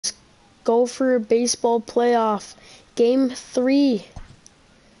Gopher baseball playoff, Game 3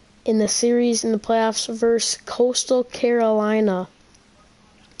 in the series in the playoffs versus Coastal Carolina.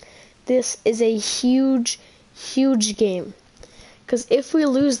 This is a huge, huge game. Because if we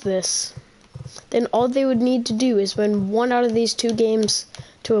lose this, then all they would need to do is win one out of these two games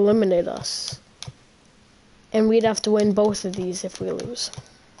to eliminate us. And we'd have to win both of these if we lose.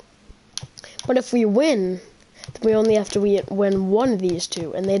 But if we win, then we only have to win one of these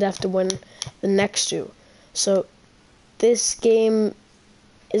two, and they'd have to win the next two. So this game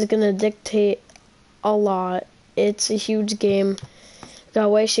is going to dictate a lot. It's a huge game.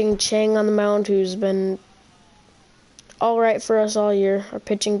 Got Wei Chang on the mound, who's been alright for us all year. Our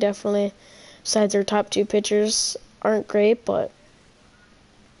pitching definitely, besides our top two pitchers, aren't great, but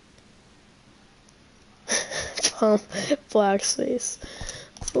Blackspace.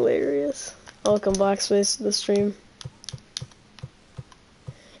 Hilarious. Welcome Blackspace to the stream.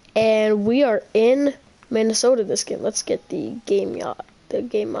 And we are in Minnesota this game. Let's get the game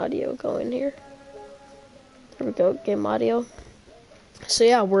audio going here. There we go, game audio. So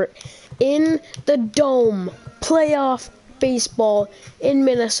yeah, we're in the Dome. Playoff baseball in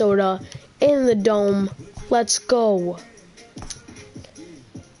Minnesota. In the Dome. Let's go.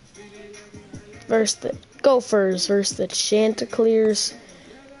 Versus the Gophers versus the Chanticleers.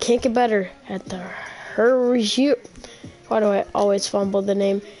 Can't get better at the why do I always fumble the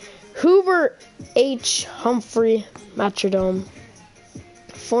name? Hoover H. Humphrey Metrodome.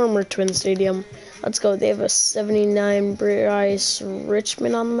 Former Twin Stadium. Let's go. They have a 79 Bryce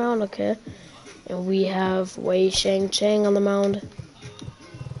Richmond on the mound. Okay. And we have Wei Chang on the mound.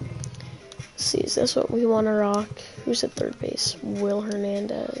 Let's see, is this what we want to rock? Who's at third base? Will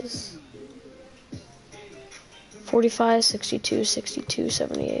Hernandez. 45, 62, 62,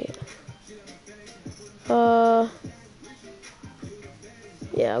 78.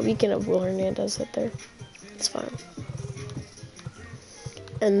 Yeah, we can have Will Hernandez hit there. It's fine.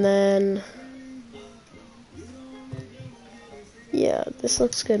 And then, yeah, this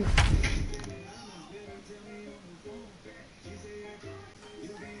looks good.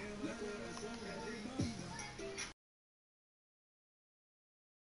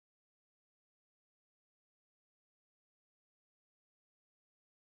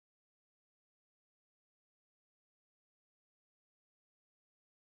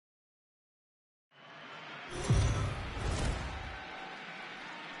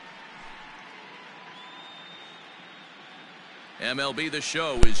 MLB The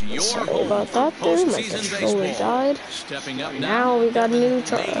Show is your Sorry home about that there. My controller died. Stepping up Now we got a new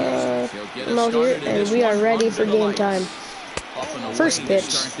remote here, and we are ready for game time. First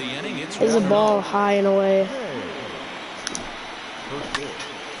pitch is a ball high and away.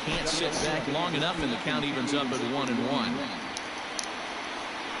 Can't sit back long enough, and the count evens up at 1-1.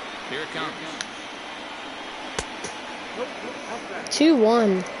 Here it comes.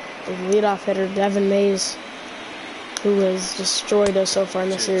 2-1. The leadoff hitter, Devin Mays, who has destroyed us so far in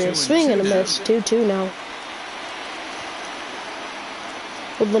the series. Swing and a miss. 2-2 now.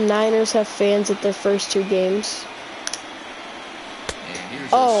 Will the Niners have fans at their first two games?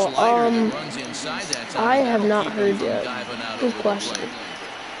 Oh, I have not heard yet. Good question.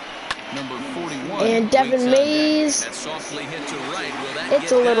 And Devin Mays,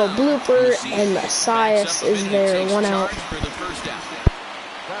 it's a little blooper, and Messias is there, 1 out.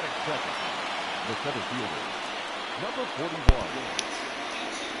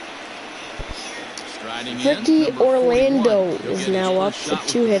 Ricky Orlando is now up, the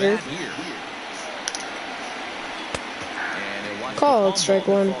 2-hitter. Called strike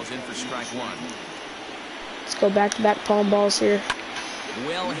one. Let's go back-to-back palm balls here.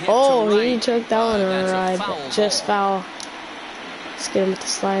 Oh, he took that one on a ride, but just foul. Let's get him with the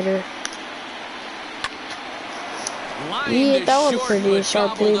slider. He hit that one pretty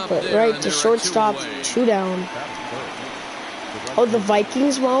sharply, but right to shortstop, 2 down. Oh, the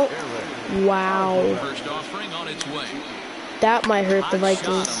Vikings won't? Wow. That might hurt the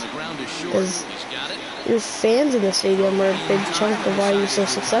Vikings, because your fans in the stadium are a big chunk of why you're so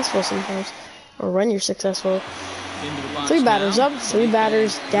successful sometimes, or when you're successful. 3 batters up, 3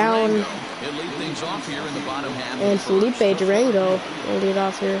 batters down, and Felipe Durango will lead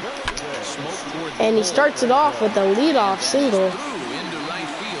off here. And he starts it off with a leadoff single.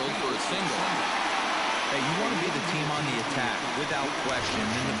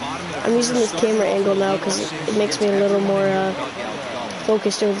 I'm using this camera angle now because it makes me a little more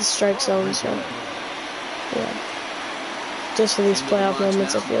focused over the strike zone, so yeah. Just for these playoff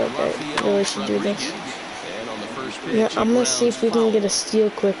moments, I feel like I really should do this. Yeah, I'm gonna see if we can get a steal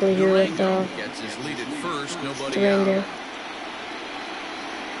quickly here with Durango.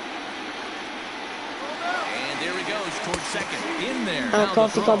 towards second. In there. I don't know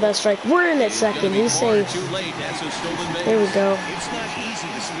if he called that strike. We're in at second. He's safe. Too late. That's a stolen base. There we go. It's not easy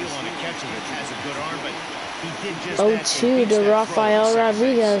to steal on a catcher that has a good arm, but he did just that. 0-2 to Rafael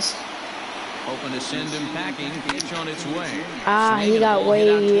Rodriguez. Hoping to send him packing. Pitch on its way. Ah, he got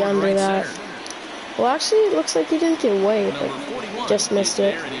way under that. Well, actually, it looks like he didn't get way, but just missed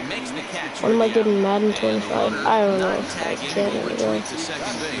it. When am I getting Madden 25? I don't know. I can't really.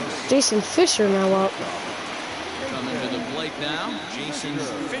 Jason Fisher now up. Coming to the plate now, Jason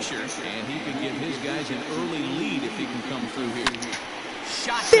Fisher, and he can give his guys an early lead if he can come through here.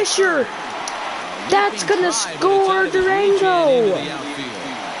 Fisher! That's gonna score Durango!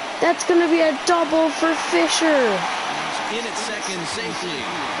 That's gonna be a double for Fisher. In at second safely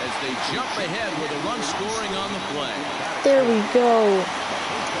as they jump ahead with a run scoring on the play. There we go.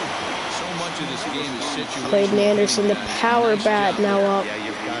 So much of this game is situational. Clayton Anderson, the power bat now up. Yeah,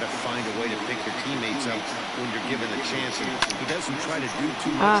 you've got to find a way to pick your teammates up when you're given a chance. And he doesn't try to do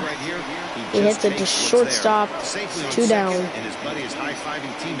too much right here. He hits it to shortstop. 2 down. And his buddy is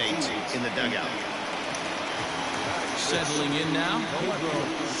high-fiving teammates in the dugout. Settling in now, Pedro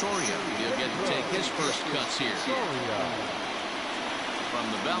Soria. He'll get to take his first cuts here. From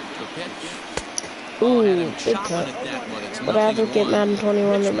the belt, the pitch. Ooh, big cut. But I have to get Madden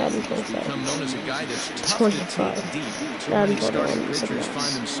 21 or Madden 25. 25. Madden 21. Pitchers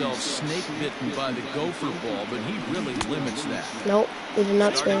find themselves snake bitten by the gopher ball, but he really limits that. Nope, he did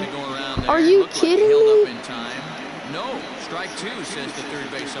not swing. Are you kidding me? No, strike 2, says the third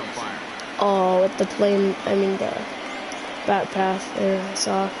base umpire. Oh, with the plane, I mean the bat path there, I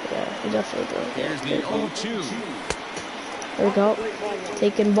saw. Yeah, he definitely broke it. Here's the 0-2. There we go.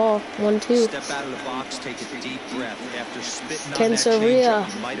 Taking ball. 1-2. Step out of the box, take a deep breath. After spitting Ken on that Soria,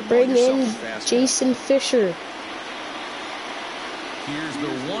 changeup, you might have bring bought yourself in a fastball. Jason Fisher. Here's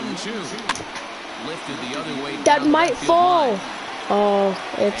the 1-2. Lifted the other way. That might fall. Oh,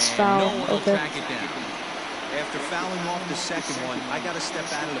 it's foul. Okay. After fouling off the second one, I got to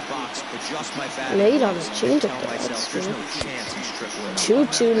step out of the box, adjust my batting. Late on the tell changeup. myself there's no chance he's tripling.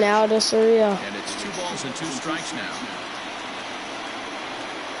 2-2 now to Soria. And it's 2 balls and 2 strikes now.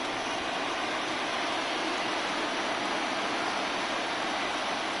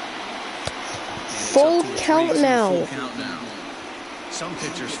 Full count now. Some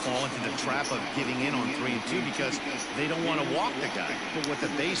pitchers fall into the trap of giving in on 3 and 2 because they don't want to walk the guy. But with the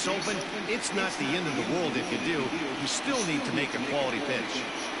base open, it's not the end of the world if you do. You still need to make a quality pitch.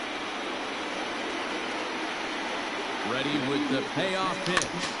 Ready with the payoff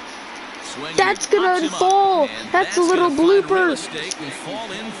pitch. That's gonna fall. That's a little blooper.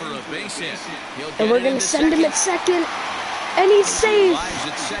 And we're gonna send him at second. And he's safe.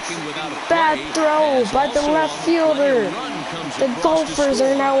 Bad throw by the left fielder. The Gophers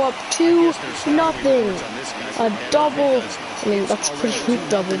are now up 2-0. A double. I mean, that's a pretty weak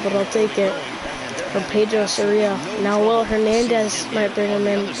double, but I'll take it. From Pedro Soria. Now Will Hernandez might bring him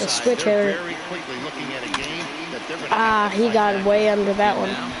in. The switch hitter. Ah, he got way under that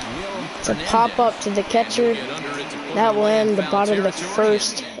one. It's a pop up to the catcher. That will end the bottom of the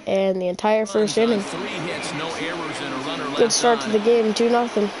first and the entire first inning. Good start to the game, 2-0.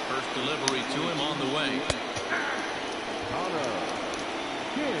 First delivery to him on the way.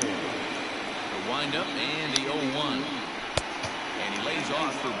 The windup and the 0-1. And he lays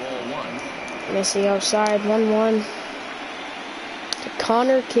off for ball 1. Missing outside, 1-1. To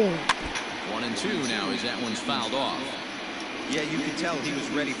Connor King. 1-2 now as that one's fouled off. Yeah, you could tell he was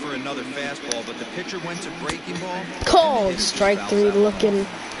ready for another fastball, but the pitcher went to breaking ball. Called strike 3 looking.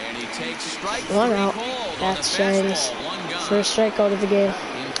 And he takes strike 1 out. called. That's Shangs. First strikeout of the game.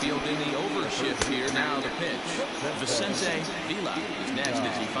 Infield in the overshift here. Now the pitch. Vicente Vila is next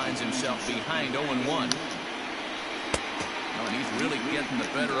as he finds himself behind 0-1. Oh, and he's really getting the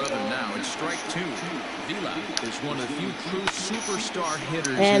better of him now. It's strike 2. Vila is one of the few true superstar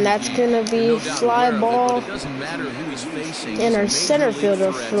hitters. And that's going to be fly ball. It doesn't matter who he's facing. And our center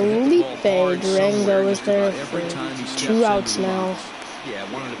fielder, Felipe Durango, is there for 2 outs now. Yeah,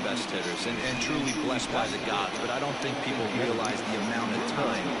 one of the best hitters and truly blessed by the gods, but I don't think people realize the amount of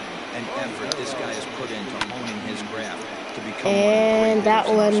time and effort this guy has put into honing his craft to become. And that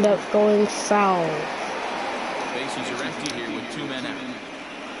will end up going foul. Bases are empty here with 2 men out.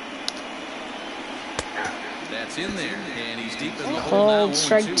 That's in there, and he's deep in the hole now. Called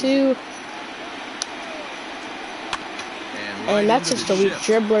strike 2. And that's just a weak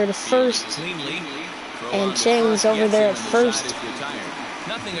dribbler to first. And Chang's over there at first.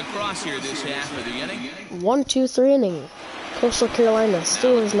 Nothing across here this half of the inning. 1-2-3 inning. Coastal Carolina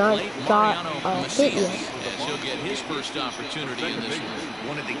still has not got a hit yet. He'll get his first opportunity in this one.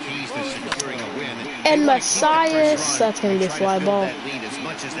 One of the keys to securing a win And Messias, that's going to be a fly ball.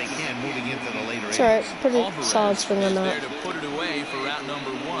 It's alright, pretty solid swing on that.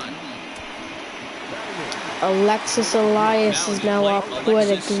 Alexis Elias is now up, who had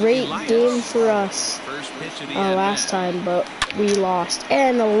a great game for us last time, but we lost.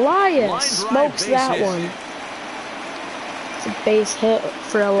 And Elias smokes that one. It's a base hit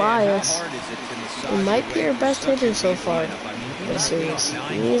for Elias. He might be our best hitter so far this series.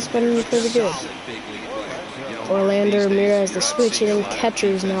 He's been pretty good. Orlando Ramirez, the switch hitting catcher,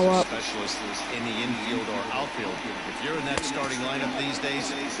 is now up. In the infield or outfield. If you're in that starting lineup these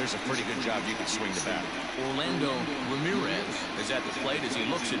days, there's a pretty good job you can swing the bat. Orlando Ramirez is at the plate as he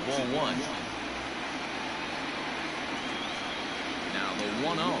looks at ball one. Now the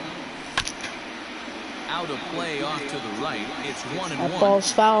 1-0. Out of play off to the right. It's 1-1. That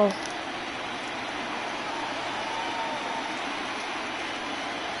ball's foul.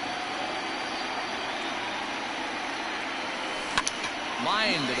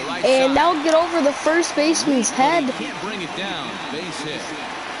 Line to the right And side. that'll get over the first baseman's head. Can't bring it down. Base hit.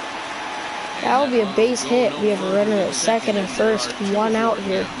 That'll be a base hit. We have a runner at second and first. One out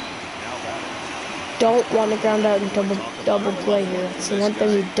here. Don't want to ground out and double play here. It's the one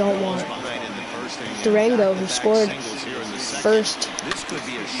thing we don't want. Durango, who scored first,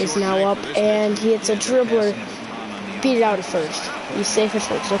 is now up, and he hits a dribbler. Beat it out at first. He's safe at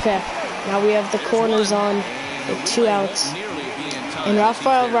first. Okay. Now we have the corners on with 2 outs. And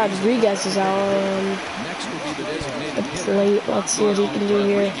Rafael Rodriguez is out on the plate. Let's see what he can do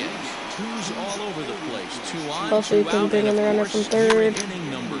here. Hopefully we can bring in the runner from third.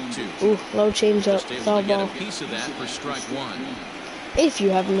 Ooh, low changeup, foul ball. If you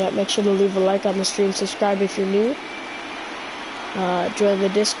haven't yet, make sure to leave a like on the stream, subscribe if you're new. Join the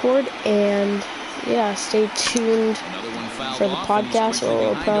Discord, and yeah, stay tuned for the podcast.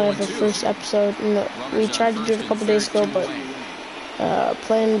 We'll probably have the first episode. We tried to do it a couple days ago, but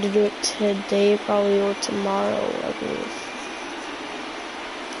planning to do it today, probably, or tomorrow, I believe.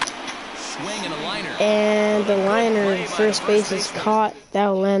 And the liner, first base is caught.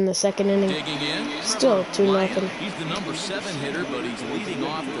 That'll land the second inning. Still 2-0. He's the number 7 hitter, but he's leading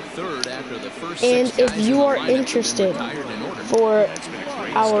off the third after the first. And if you are interested for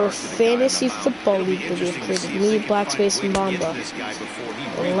our fantasy football league that we've created, me, Blackspace, and Bomba,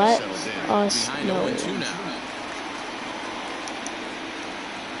 let us know.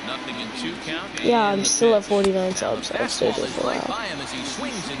 Yeah, I'm still at 49 subs. I'll stay there for a while.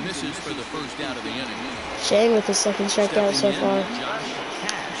 Shang with his second strikeout so far.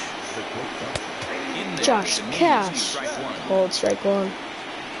 Josh Cash. Called strike one.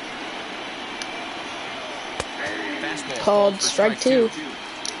 Called strike two.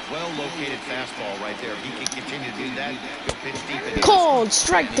 Well-located fastball right there. If he can continue to do that, he'll pitch deep in. Called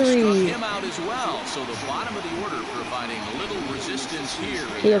strike three. Him out as well. So the bottom of the order providing a little resistance here.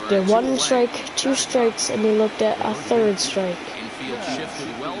 He looked at 1 strike, 2 strikes, and he looked at a 3rd strike.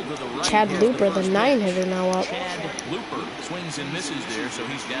 Chad Looper, the 9 hitter, now up. Chad Looper swings and misses there, so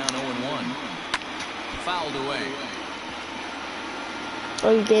he's down 0-1. Fouled away.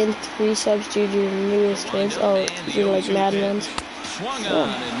 Oh, you gained 3 subs due to your newest twins. Oh, you like Mad ones. Swung on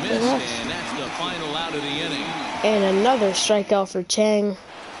and missed, and that's the final out of the inning. And another strikeout for Chang.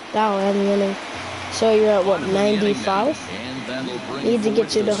 That'll end the inning. So you're at what, 95? Need to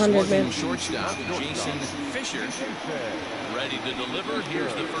get you to 100, man. Shortstop Jason Fisher ready to deliver.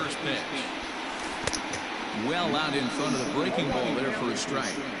 Here's the first pitch. Well out in front of the breaking ball there for a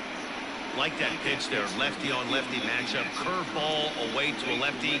strike. Like that pitch there, lefty on lefty matchup, curveball away to a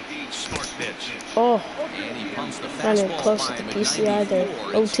lefty, smart pitch. Oh, And he pumps the running fastball close by to him the at PCI there.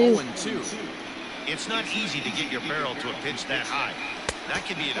 94. It's 0-2. 0-2. It's not easy to get your barrel to a pitch that high. That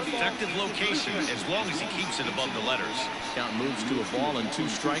can be an effective location as long as he keeps it above the letters. Count moves to a ball and 2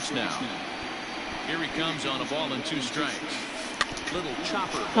 strikes now. Here he comes on a ball and 2 strikes. Little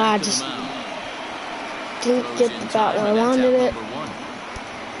chopper back to just the mound. didn't get the bat where I wanted it.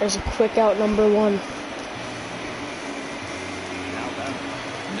 There's a quick out, number 1.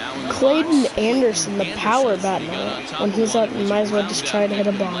 Clayton Anderson, the power bat now. When he's up, you might as well just try to hit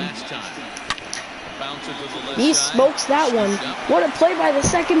a bomb. He smokes that one. What a play by the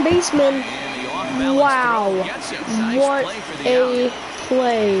second baseman. Wow. What a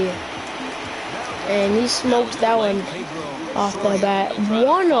play. And he smoked that one off the bat.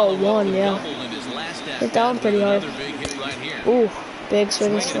 101, yeah. Hit that one pretty hard. Ooh, big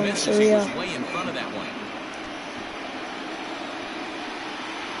swings from Surya.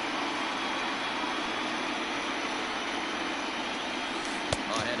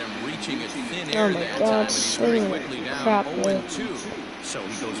 Oh my God, swinging crap, man. So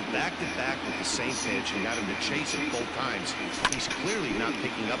he goes back to back with the same pitch and got him to chase it both times. He's clearly not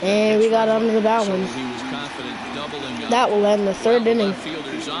picking up. And we got under that one. That will end the third inning.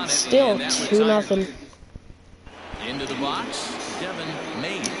 Still 2-0. Into the box, Devin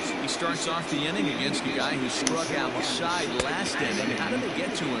Mays. He starts off the inning against a guy who struck outside last inning. How did they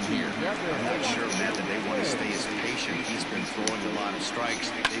get to him here? I'm not sure, Matt, that they want to stay as patient. He's been throwing a lot of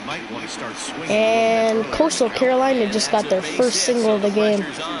strikes. They might want to start swinging. And Coastal Carolina just got their first single of the game.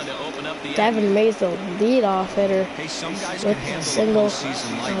 Devin Mays, the leadoff hitter, with a single.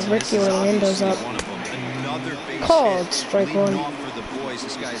 Ricky Orlando's up. Called strike one.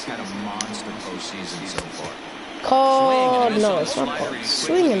 This guy's had a monster postseason so far. Called, no, it's not called.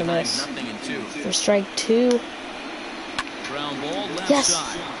 Swing and a miss. For strike two. Yes.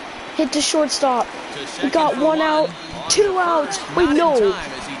 Hit the shortstop. We got 1 out, 2 outs. Wait, no.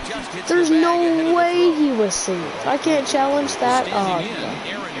 There's no way he was safe. I can't challenge that.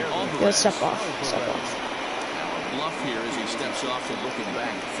 Yeah, step off. Step off. Bluff here as he steps off to look it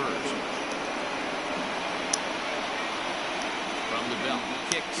back first. From the belt,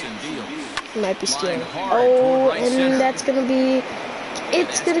 kicks and deals. Might be stealing. Oh, and that's gonna be.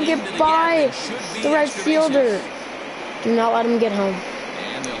 It's gonna get by the right fielder. Do not let him get home.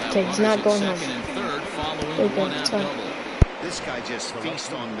 Okay, he's not going home. This guy just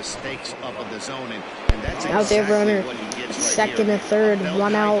feasts on mistakes up of the zone, and that's out there, exactly runner. what he gets Second right and third,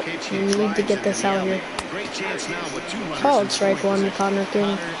 1 out. We need to get this out here. Great chance now with 2 runners. Called strike one, Connor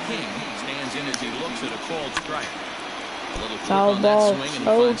King. Stands in as he looks at a called strike. Foul ball.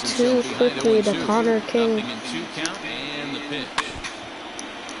 0-2 quickly to Connor King.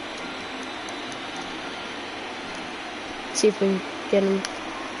 See if we can get him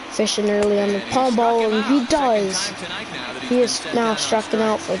fishing early on the palm ball, and he does. He is now struck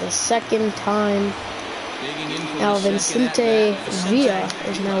out for the second time. Now Vicente Villa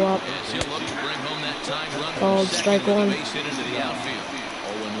is now up. Called strike one.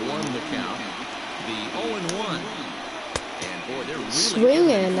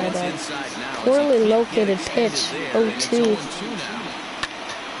 Swinging at a poorly located pitch. 0-2.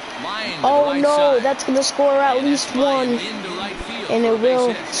 Oh no, that's going to score at least one. And it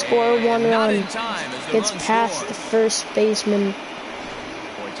will score 1 run. Gets past the first baseman,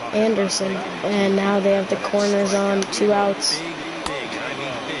 Anderson. And now they have the corners on, 2 outs.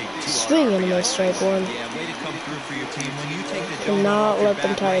 Swing and a miss, strike one. Do not let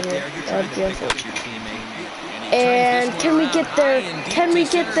them tie it. That'd be careful. And can we get there? Can we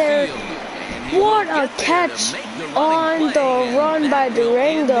get there? What a catch on the run by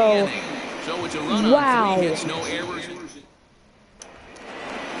Durango. Wow.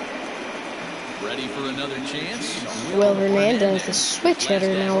 Ready for another chance? Will Hernandez, the switch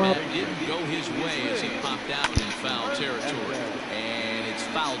hitter, now up. Didn't go his way as he popped out in foul territory, and it's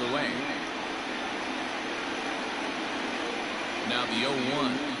fouled away. Now the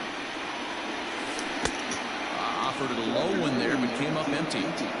 0-1. Offered a low one there, but came up empty.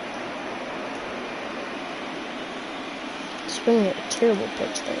 Swinging at a terrible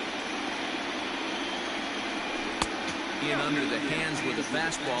pitch there. In under the hands with a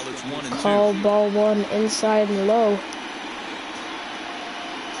fastball, it's 1-2. Call ball one, inside and low.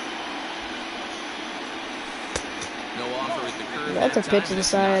 No offer at the curve. That's a pitch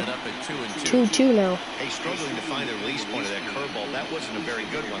inside. 2-2 now. Hey, struggling to find a release point of that curveball. That wasn't a very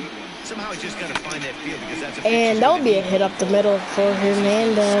good one. Somehow he's just got to find that field because that's a. And that'll be a hit up the middle for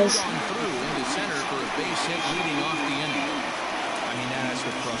Hernandez. Through into center for a base hit leading off the inning. I mean, that has to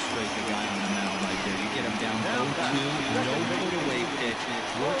frustrate the guy on the mound right there. You get him down 0-2, no put away pitch,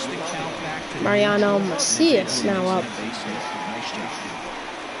 works the count back to Mariano Macias now up. Nice job.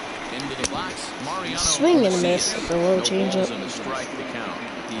 Into the box, Mariano. Swing and a miss with the low changeup. And a strike to count.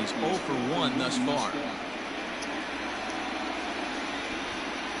 He's 0 for 1 thus far.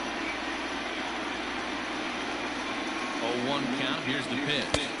 One count. Here's the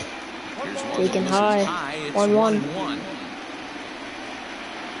pitch. Here's one. Taken high. 1-1.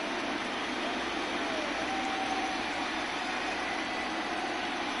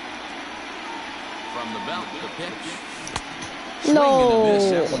 From the belt, the pitch. No.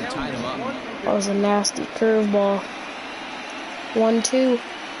 That one tied him up. That was a nasty curveball. 1-2.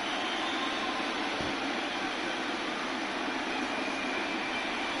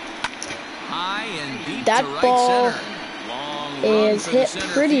 High and deep That to right ball center. Is hit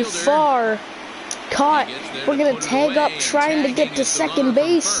pretty far. Caught. We're going to tag up trying to get to second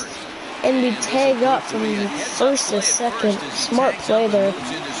base. And we tag up from first to second. Smart play there.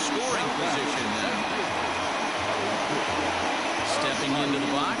 Stepping into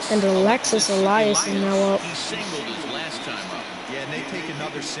the box. And Alexis Elias is now up. He singled his last time up. Yeah, and they take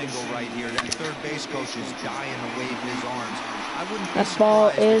another single right here. That third base coach is dying to wave his arms. I wouldn't be That ball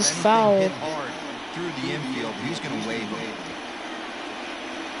surprised if is anything foul. hit hard through the infield. He's going to wave him.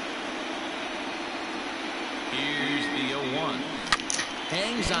 Here's the 0-1.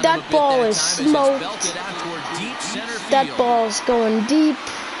 Hangs on That him a bit ball that is time as it's smoked. belted out toward deep center That field. ball's going deep.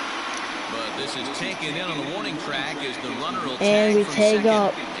 But this is taken in on the warning track as the runner will And tag we from tag second.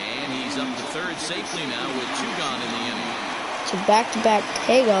 up. And he's up to third safely now with 2 gone in the inning. So back-to-back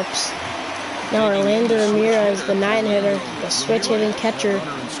tag ups. Now Orlando Ramirez, the 9-hitter, the switch-hitting catcher.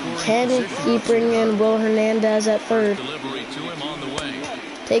 Can he bring in Will Hernandez at third? Delivery to him on the way.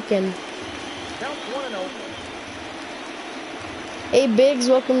 Taken. Hey Biggs,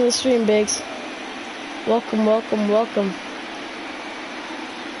 welcome to the stream, Biggs. Welcome, welcome, welcome.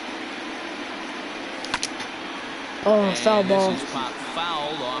 Oh, foul ball. This is popped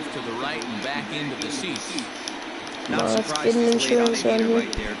fouled off to the right and back into the seats. Not Let's surprised get an he's late on insurance the on heater here.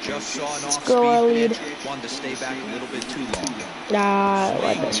 right there. Just saw an Let's off-speed go, our lead. pitch. Wanted to stay back a little bit too long. Nah, I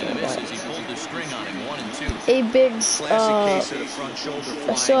like this Swing and a one. miss as he pulled the string on him, 1 and 2. Hey Biggs, Classic case of the front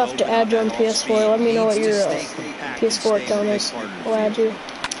shoulder I still have to add you on PS4. Let me know what your PS4 account is. I'll add you.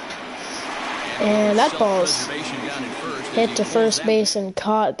 And that ball's hit to first base and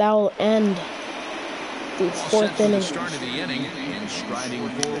caught. That will end the fourth inning. Start of the inning and striding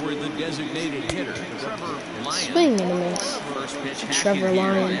forward the designated hitter, Trevor Lyon. Swing and a miss. First pitch hacked Trevor in here,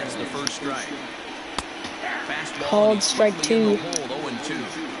 Lyon. That's the first strike. Fastball, Called and he's strike quickly in 2. the hole, 0-2.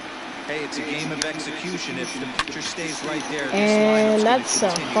 Hey, it's a game of execution. If the pitcher stays right there, this And lineup's that's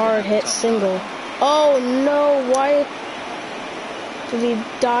gonna a continue hard to have hit tough single. time. Oh no, why did he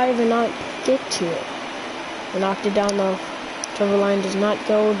dive and not get to it? He knocked it down though. Trevor Lyon does not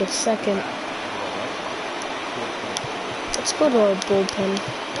go to second. Let's go to our bullpen.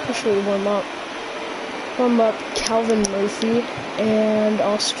 Who should we warm up? Warm up Calvin Murphy, and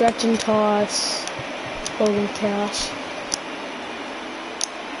I'll stretch and toss Logan Cash.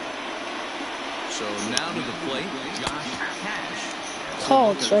 So now to the plate, Josh Cash.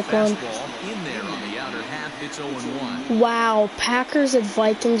 Called strike 1. Fastball in there on the outer half. It's 0-1. Wow, Packers at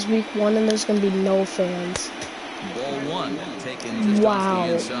Vikings week 1, and there's gonna be no fans. Ball 1 taken just Wow. off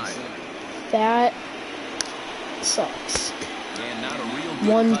the inside. That sucks. And not a real good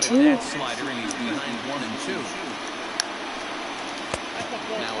 1-2. cut at that slider, and he's behind 1 and 2.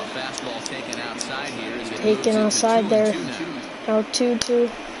 Now a fastball taken outside here. As it moves Taken into outside 2 there. and 2 now. Now 2-2.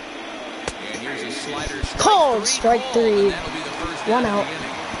 And here's a slider. Called strike 3. And that'll be the first 1 out out. of the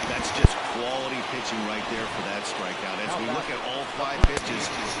inning. That's just quality pitching right there for that strikeout. As we look at all 5 pitches,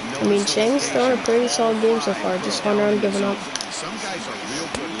 I mean, Chang's throwing a pretty solid game so far. Just 1 run given up. Some guys are real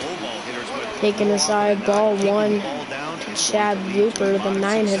good low ball hitters, but Taken aside, ball 1 ball down to Chad Looper, the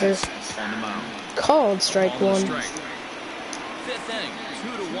 9-hitter. on the mound. Called strike Ball 1. to strike. Fifth inning,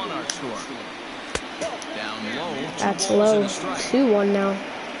 2-1 our score. Down low. 2 That's balls low. and a strike. 2-1 now.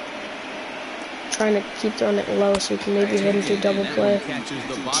 Trying to keep throwing it low so we can maybe hit into a double play. Catches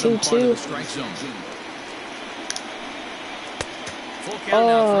the bottom part 2-2. of the strike zone. Full count now, 3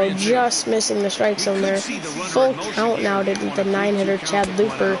 Oh, and 2. just missing the strike zone there. Full count now to the 9-hitter Chad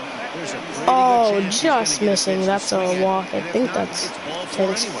Looper. Oh, just missing. That's a walk. I think that's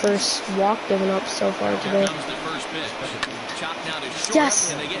Ted's first walk given up so far today. Comes the first pitch. Chop now to short,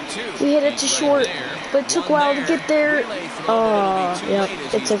 Yes! and they get 2. We hit it to He's short, right there. but it took a One while to get there. Relay throw, but Oh, it'll be too yep. late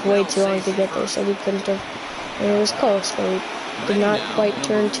as It he's took way well too long safe to get for there, first. so we couldn't have. And it was close, but we did Ready not now, quite number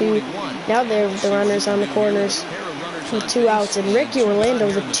turn 2. 41. Now they're the runners on the corners Pair of runners with on 2 base outs, and Ricky Orlando,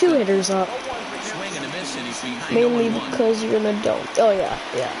 the 2 hitters up. Swing and a miss, and he's behind Mainly 0-1. because you're an adult. Oh, yeah.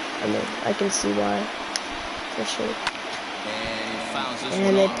 I mean, I can see why. For sure. And he fouls this And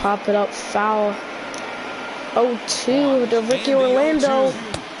one they off. pop it up foul. 0-2 to Ricky Orlando.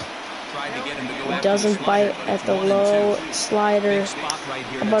 Tried to get him to go after Doesn't the slider, bite but at it's the 1 and low 2. slider. Big spot right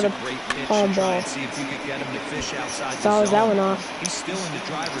here. How about That's a great pitch palm to try ball? and see if you could get him to fish outside the Fouls that zone. one off. He's still in the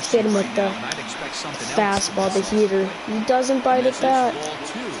driver's Hit seat him right with now, the and I'd expect something else. fastball, the heater. He doesn't bite at that. Ball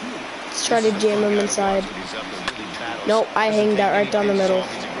 2. Let's try to jam him inside. Nope, I hang that right down the middle.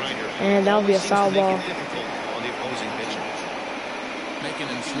 And that'll be a foul ball. Making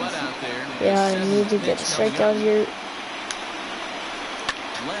him sweat out there. Yeah, I Seventh need to get a pitch coming strikeout up. here.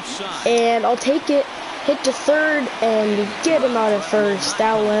 Left side. And I'll take it. Hit to third, and we get him out at first.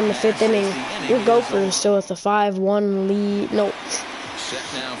 That will end the 5th inning. Your Gophers still with a 5-1 lead. Nope. Set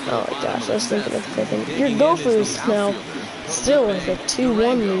now for Oh the my bottom gosh, I was of the thinking of the 5th inning. Digging Your in is Gophers the now outfielder, still with a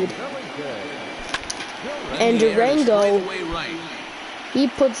 2-1 lead. And Durango, he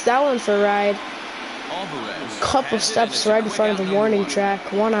puts that one for a ride. Couple steps right in front of the warning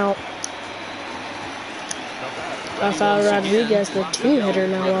track. 1 out. Rafael Rodriguez, the two-hitter,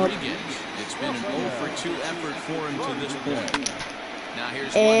 now up. It's been an 0 for 2 effort for him to this point. Now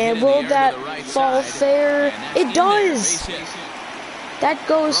here's And will that fall fair? It does! That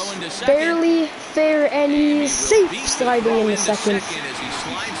goes barely fair, and he's safe sliding in the second.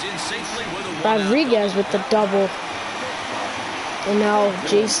 Rodriguez with the double. And now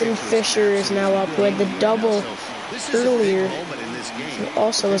Jason Fisher is now up with the double earlier. It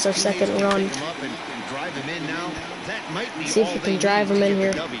also is our second run. See if we can drive him in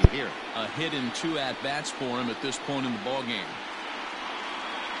here. A hit and 2 at-bats for him at this point in the ballgame.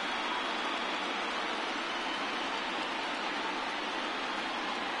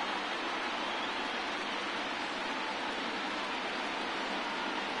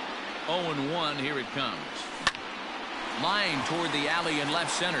 Oh, 1, here it comes. Line toward the alley in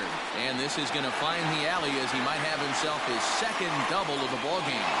left center. And this is going to find the alley as he might have himself his second double of the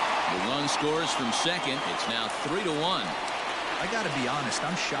ballgame. The run scores from second. It's now 3-1. I got to be honest,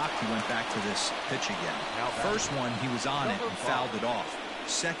 I'm shocked he went back to this pitch again. Now, first one, he was on it and fouled it off.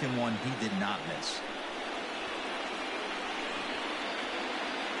 Second one, he did not miss.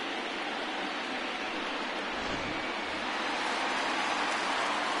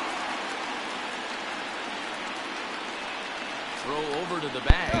 Throw over to the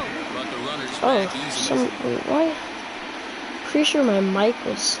bag, but the runner's back easily. Why? Pretty sure my mic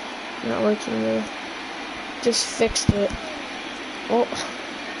was not working there. Just fixed it. Oh,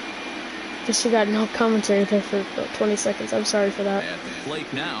 guess we got no commentary there for 20 seconds. I'm sorry for that. At the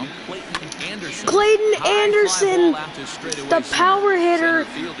plate now, Clayton Anderson, the power hitter.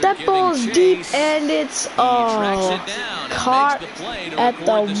 That ball's deep, and it's caught at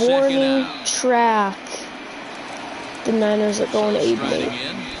the warning track. The Niners are going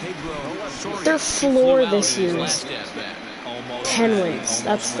 8-8. Their floor this year is 10 wins.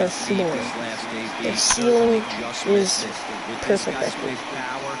 That's their floor. Their ceiling is perfect.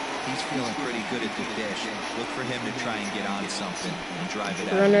 He's feeling pretty good at the dish. Look for him to try and get on something and drive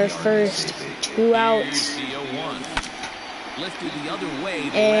it out. Runner first, 2 outs.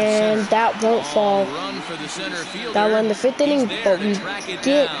 And that won't fall. That'll end the 5th inning, but we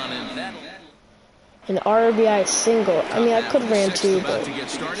get an RBI single. I mean, I could have ran 2, but for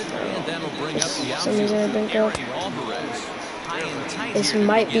some reason I didn't go. This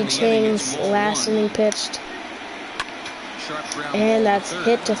might be Chang's last inning pitched. And that's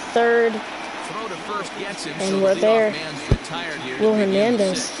hit to third. And we're there. Will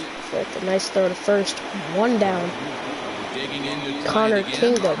Hernandez with a nice throw to first. 1 down. Connor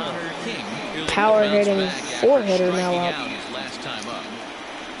Kingdom, power hitting 4-hitter now up.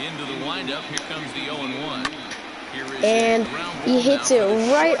 And he hits it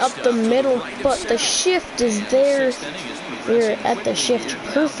right up the middle, but the shift is there. We're at the shift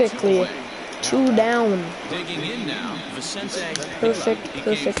perfectly. 2 down. Perfect.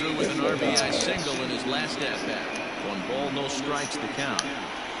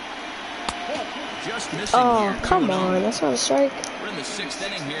 Oh, come on, that's not a strike. We're in the 6th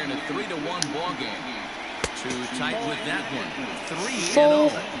inning here in a 3-1 ball game. Too tight with that one. 3-0.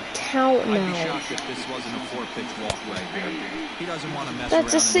 Full count now. This wasn't a 4-pitch walk right there. He doesn't want to mess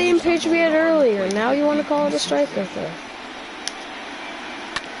That's the same pitch we had earlier. Now you want to call it a strike right there.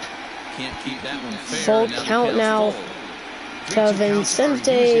 Can't keep that one fair. Full count now. To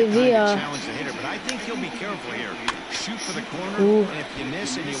Vicente Villa. Ooh.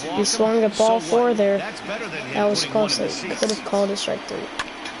 He swung at ball 4 there. That was close. I could have called a strike 3.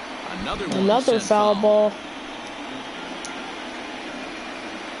 Another foul ball.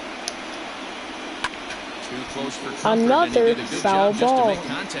 Another foul ball.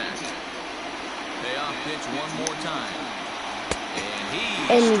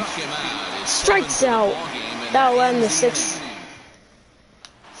 And strikes out. That'll end the 6th.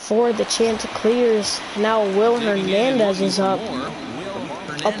 For the chance clears. Now Will Hernandez is up.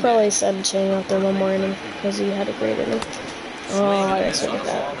 I'll probably send Chang out there 1 more inning because he had a great inning. Oh, I gotta look at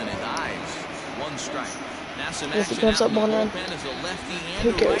that. If he comes up 1 run,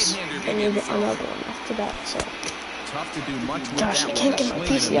 who cares? And you get another one after that. So, gosh, I can't get my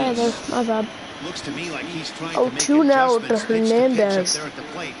PCI there. My bad. Looks to me like he's trying to 2 now to Hernandez.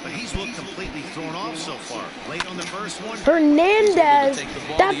 Hernandez,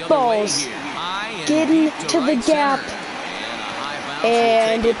 that ball's getting to the gap,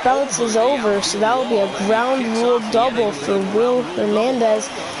 and it bounces over. So that will be a ground rule double for Will Hernandez,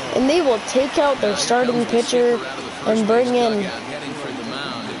 and they will take out their starting pitcher and bring in.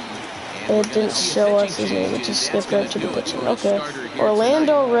 It didn't show us his name, it just skipped right to the pitcher. Okay.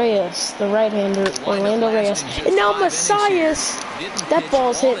 Orlando Reyes, the right-hander, Orlando Reyes. And now Messias! That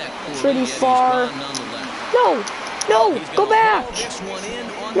ball's hit pretty far. No! No, go back.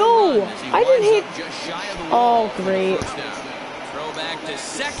 No, I didn't hit. Oh, great.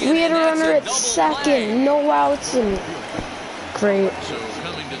 We had a runner at second. No outs and great.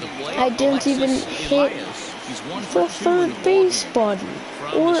 I didn't even hit the third base button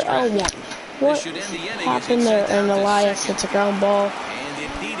or L1. What happened there? And Elias hits a ground ball.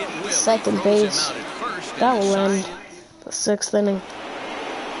 Second base. That will end the 6th inning.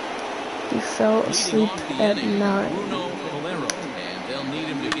 He fell asleep at 9.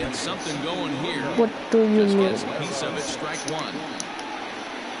 What do you mean?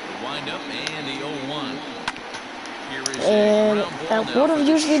 And that would have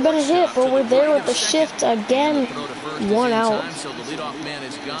usually been a hit, but we're there with the shift again. 1 out.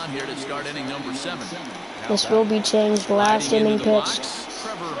 This will be changed. Last inning pitched.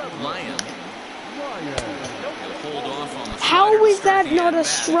 How is that not a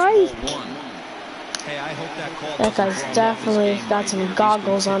strike? That guy's definitely got some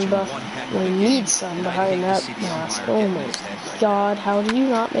goggles on, but we need some behind that mask. Oh my God, how do you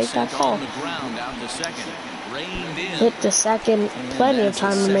not make that call? Hit the second, plenty of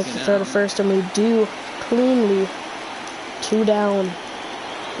time to make the throw to first, and we do cleanly. 2 down.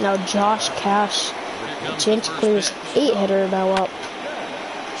 Now Josh Cash, change clears 8-hitter now up.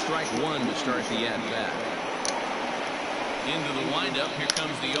 Strike 1 to start the at-bat. Into the windup, here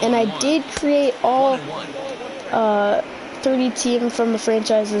comes the 0-1. And I did create all 30 team from the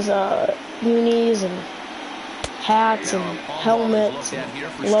franchise's unis and hats and helmets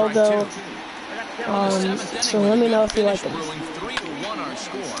and logo. So let me know if you like them.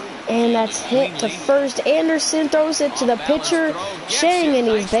 And that's hit to first. Anderson throws it to the pitcher, Chang, and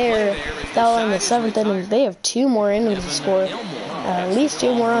he's there. That'll end the 7th inning. They have 2 more innings to score. At least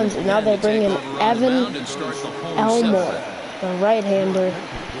 2 more runs. And now they bring in Evan Elmore, the right-hander.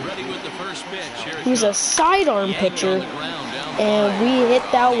 He's a sidearm pitcher. And we hit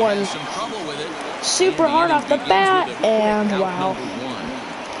that one super hard off the bat. And wow.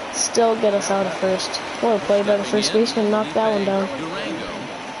 Still get us out of first. What a play by the first baseman. Knocked that one down.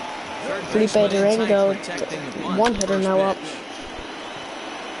 Felipe Durango, 1-hitter now up.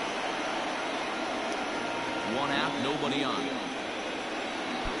 1 out, nobody on.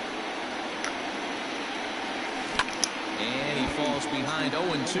 And he falls behind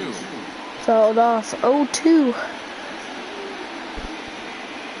 0-2. Fouled off 0-2.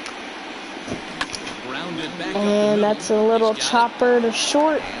 And that's a little chopper to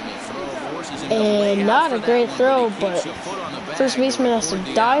short. And not a great throw, but first baseman has to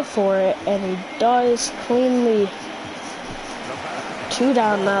dive for it, and he does cleanly. 2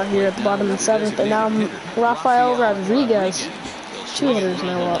 down now here at the bottom of the 7th, and now Rafael Rodriguez, 2 hitters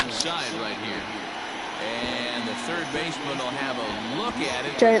now up.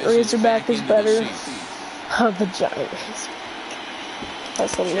 Giant Razorback is better. Oh, the Giant Razorback.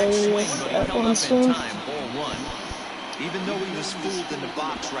 That's hilarious at one swing. Even though he was fooled in the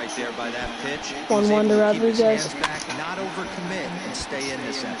box right there by that pitch, 1-1 to Rodriguez. Back, not overcommit and stay in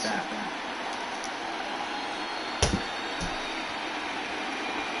this at bat.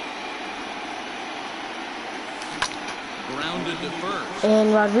 Grounded to first.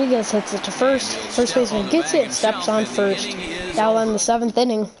 And Rodriguez hits it to first. First baseman gets it, steps on first. That'll end the 7th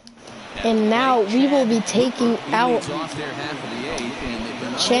inning. And now we will be taking out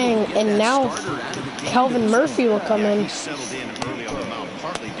Chang, and now Calvin Murphy will come in. He settled in early on the mound,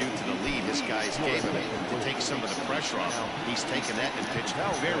 partly due to the lead this guy's game. I mean, to take some of the pressure off, he's taken that and pitched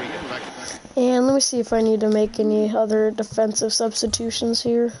very effectively. And let me see if I need to make any other defensive substitutions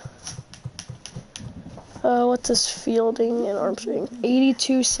here. What's this fielding and arm swing?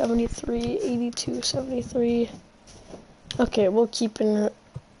 82-73, 82-73. Okay, we'll keep in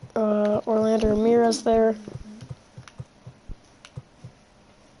Orlando Ramirez there.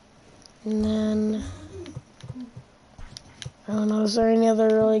 And then, I don't know, is there any other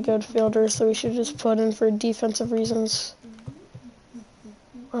really good fielders that we should just put in for defensive reasons?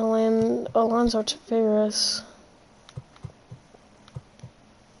 Alonso Taveras.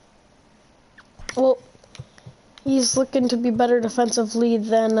 Well, he's looking to be better defensively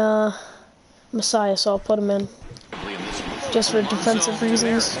than Messiah, so I'll put him in. Just for defensive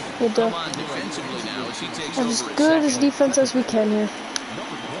reasons. Need to have as good as defense as we can here.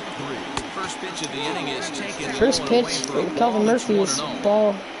 First pitch of the inning is taken. First pitch for Calvin Murphy is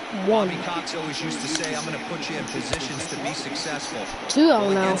ball. 1. Bobby Cox always used to say, I'm going to put you in positions to be successful. 2-0 Well,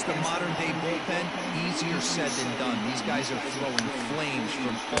 now. against the modern-day bullpen, easier said than done. These guys are throwing flames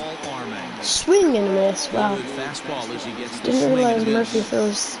from all arm angles. Swing and miss. Wow. Good fastball as he gets the Didn't swing realize and Murphy miss.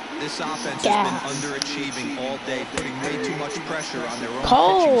 throws This offense gas. has been underachieving all day, putting way too much pressure on their own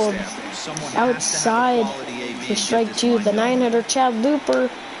Called pitching staff. Someone outside has to have a quality AB for and strike get this 2. lined The up. 9-hitter Chad Looper.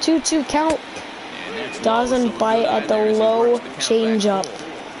 2-2 count. And that's low, so Doesn't a bite good eye at the there as he low works the count back changeup. full.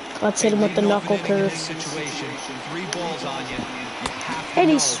 Let's hit him with the Leading knuckle off an inning in curve. this situation, 3 balls on you. You have to And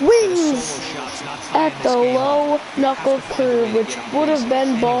he know swings that a solo shot's not tying at this the game up. low You have knuckle to find a way curve, to which get would have base been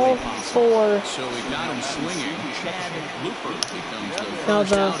any ball way possible. 4. So he got him swinging. Chad Looper becomes the Now first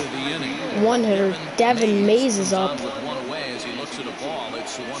the out of the inning. 1-hitter Devin Mays is up. Comes on with 1 away as he looks at a ball.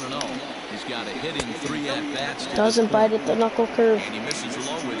 It's 1-0. He's got a hitting 3 at bats. Doesn't bite at the knuckle curve. And he misses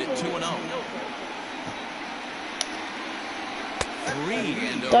low with it. 2-0.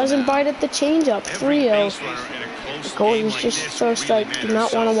 Doesn't bite at the changeup. 3-0. Goalies just throw strike. Do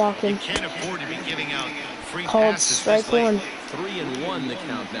not want to walk him. Called strike 1. 3-1 the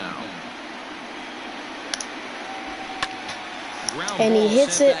count now. And he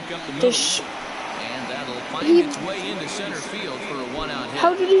hits it. And that'll find its way into center field for a 1-out hit.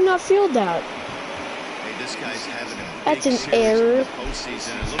 How did he not field that? Hey, this guy's having a That's big an series in error. the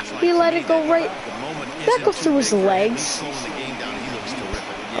postseason. It looks like He to let me it go that right the moment back isn't up too through his big for him. legs. He's slowing the game down. He looks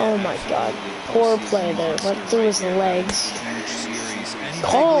terrific. Oh my god. Poor play there. Went through his legs.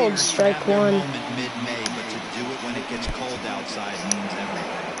 Called strike 1. Mid-May, but to do it when it gets cold outside means everything.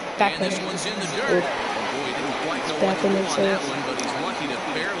 Back And in this it. one's in the dirt. Oh boy, didn't quite know Back what to in do the on that turf. one, but he's lucky to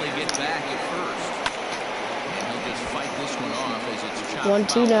barely get back at first. And he'll just fight this one off as it's chopped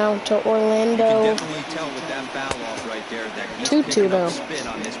 1-2 foul. now to You can Orlando. definitely tell with that foul off right there that he's 2-2 picking now. up spin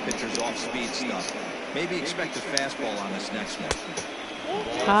on this pitcher's off-speed stuff. Maybe expect a fastball on this next one.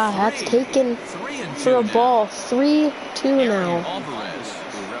 Ah, that's taken for a ball. 3-2 now. Alvarez,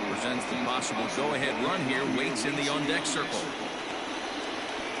 who represents the possible go-ahead run here, waits in the on-deck circle.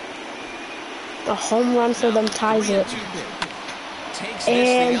 A home run for them ties it. 3-2 pitch.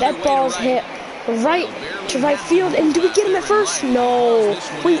 And that ball's hit right to right field. And do we get him at first? No.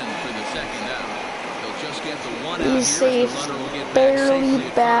 Wait. He's safe. Barely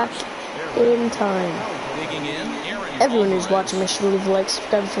back in time. Everyone who's watching this should leave a like,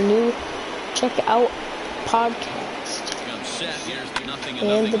 subscribe for new. Check out podcast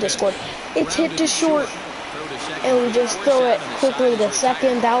and the Discord. It's hit to short. And we just throw it quickly to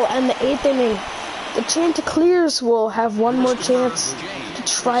second. That'll end the 8th inning. The Chanticleers will have one more chance to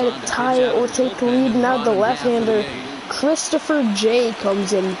try to tie it or take the lead. Now the left-hander Christopher J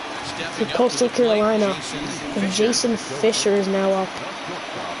comes in for Coastal Carolina. And Jason Fisher is now up.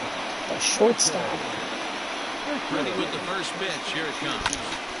 The shortstop. Ready with the first pitch. Here it comes.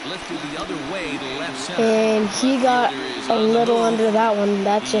 Lifted the other way to left center. And he got a little under that one.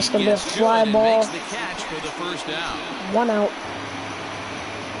 That's just going to be a fly ball. 1 out.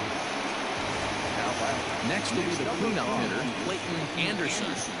 Next will be the cleanup hitter, Clayton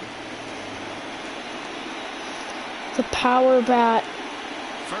Anderson. The power bat.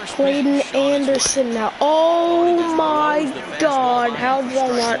 Clayton Anderson now. Oh my god. How did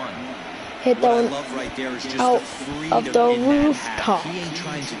I not hit that one out of the rooftop?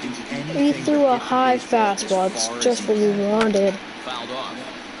 He threw a high fastball. It's just what we wanted.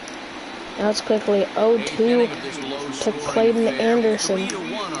 Now it's quickly 0-2 to Clayton Anderson,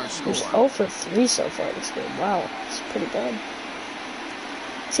 who's 0 for 3 so far this game. Wow, that's pretty bad.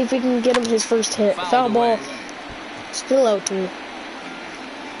 See if we can get him his first hit. Foul ball. Still 0-2.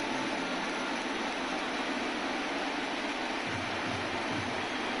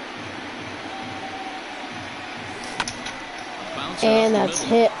 And that's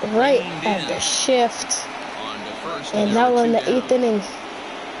hit right at the shift. And now we're in the 8th inning.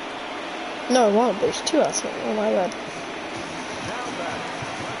 No, it won't. There's 2 outs. Oh my god.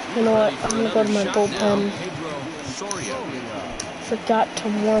 You know what? I'm gonna go to my bullpen. Forgot to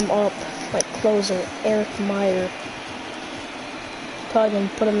warm up my closer, Eric Meyer. Probably gonna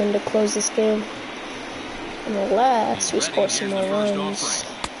put him in to close this game. Unless we score some more runs.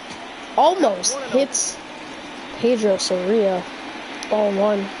 Almost hits Pedro Soria. Ball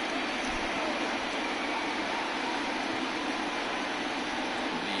 1.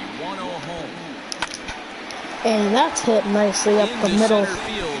 And that's hit nicely up the middle.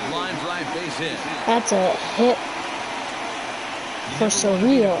 That's a hit for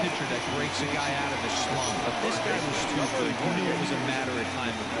Soria. This guy was too good. You knew it was a matter of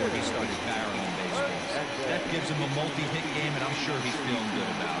time before he started barreling baseballs. That gives him a multi-hit game, and I'm sure he's feeling good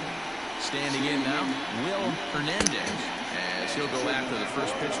about it. Standing in now, Will Hernandez. As he'll go after the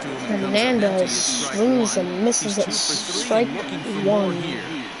first pitch to him. Hernandez swings and misses at strike one.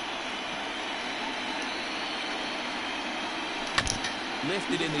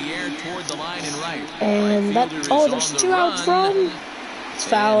 Lifted in the air toward the line and right. And that, oh, there's 2 outs run. It's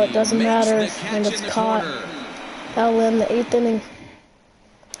foul, it doesn't matter, and it's caught. That'll end the 8th inning.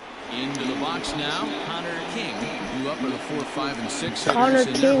 Into the box now, Connor King. You up are the 4, 5, and 6. Connor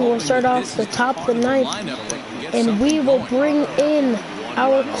King will start off the top of the 9th, and we will bring in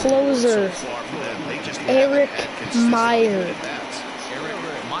our closer, Eric Meyer.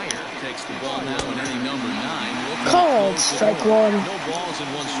 Eric Meyer takes the ball now in inning number 9. Called strike one. No balls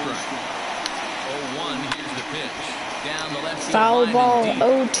and 1 strike. 0-1, here's the pitch. Down the left field Foul line ball,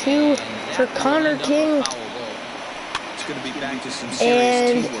 and deep. 0-2 for Connor King. It's going to be back to some serious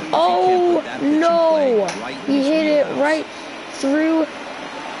And, teamwork if you oh can't put that pitch in no, play right in he his hit it wheelhouse. right through.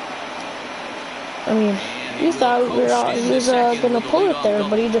 I mean, you thought he was going to pull it there,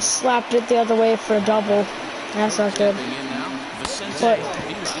 but he just slapped it the other way for a double. That's not good. But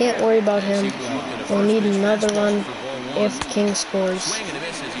can't worry about him. We'll need another run if King scores.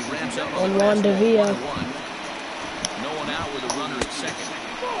 On Juan Devilla. No one out with a runner at second.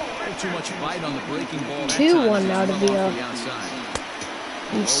 Too much bite on the breaking ball. 2-1 now to Villa.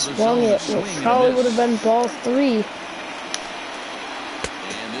 He swung it. It probably would have been ball 3.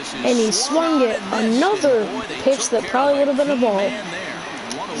 And he swung it. Another pitch that probably would have been a ball.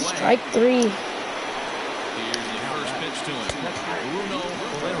 Strike 3.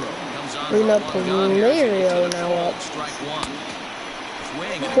 Bruno Polerio now up.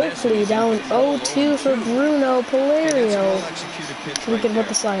 Quickly down 0-2 for Bruno Polerio. We can hit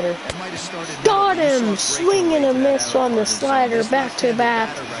the slider. Got him! Swing and a miss on the slider. Back to back.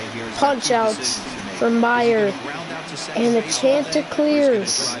 Punch outs for Meyer. And the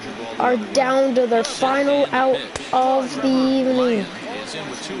Chanticleers are down to their final out of the evening.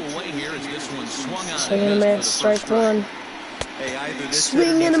 Swing and a miss. Strike 1.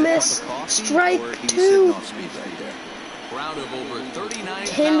 Swing and a miss. Strike 2.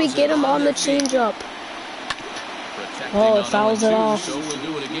 Can we get him on the changeup? Oh, it fouls it off.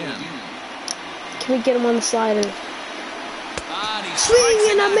 Can we get him on the slider? Swing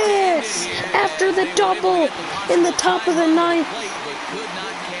and a miss! After the double in the top of the 9th.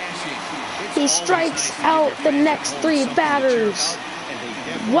 He strikes out the next 3 batters.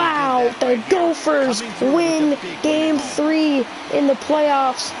 Wow, the Gophers win Game 3 in the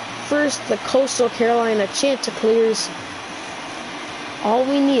playoffs. First, the Coastal Carolina Chanticleers. All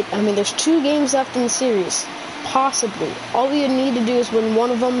we need, I mean, there's 2 games left in the series, possibly. All we need to do is win one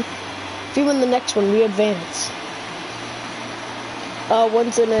of them. If we win the next one, we advance.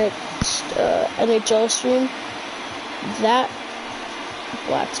 When's the next NHL stream? That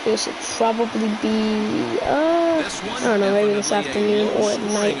black space will probably be, I don't know, maybe this afternoon or at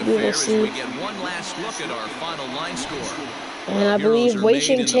night. We will see. And I believe Wei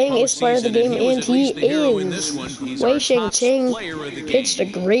Sheng-Cheng is player of the game, and he is. Wei Sheng-Cheng pitched a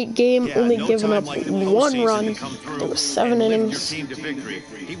great game, only giving up 1 run. There were 7 innings.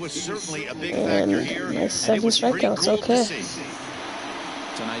 And nice 7 strikeouts, okay.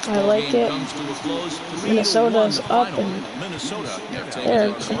 I like it. Minnesota's up, and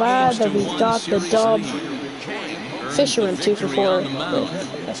they're glad that we got the dub. Fisher went 2 for 4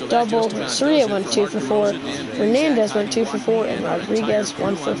 with a double. Soria went 2 for 4. Hernandez went 2 for 4, and Rodriguez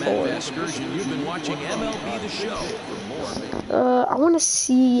 1 for 4. I want to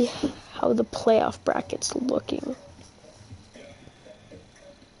see how the playoff bracket's looking.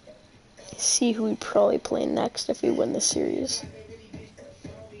 See who we probably play next if we win the series.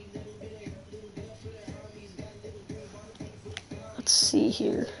 Let's see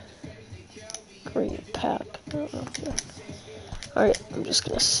here. Great pack. Okay. Alright, I'm just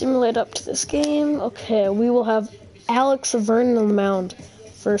gonna simulate up to this game. Okay, we will have Alex Vernon on the mound.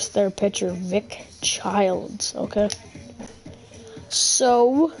 First, their pitcher, Vic Childs. Okay.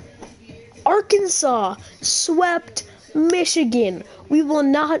 So, Arkansas swept Michigan. We will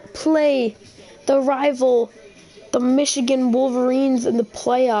not play the rival, the Michigan Wolverines, in the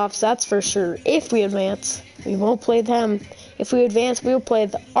playoffs, that's for sure. If we advance, we won't play them. If we advance, we will play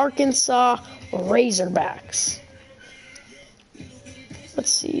the Arkansas Razorbacks. Let's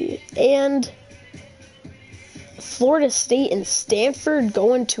see. And Florida State and Stanford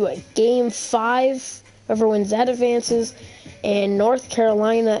going to a Game 5. Whoever wins that advances. And North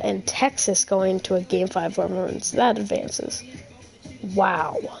Carolina and Texas going to a Game 5. Whoever wins that advances.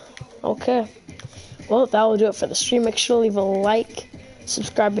 Wow. Okay. Well, that will do it for the stream. Make sure to leave a like.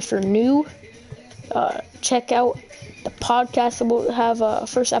 Subscribe if you're new. Check out the podcast that we'll have a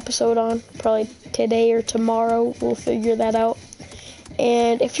first episode on, probably today or tomorrow. We'll figure that out.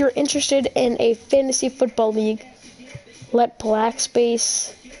 And if you're interested in a fantasy football league, let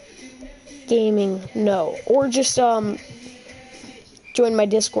Blackspace Gaming know. Or just join my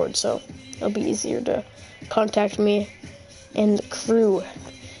Discord, so it'll be easier to contact me and the crew.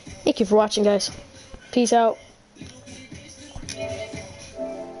 Thank you for watching, guys. Peace out.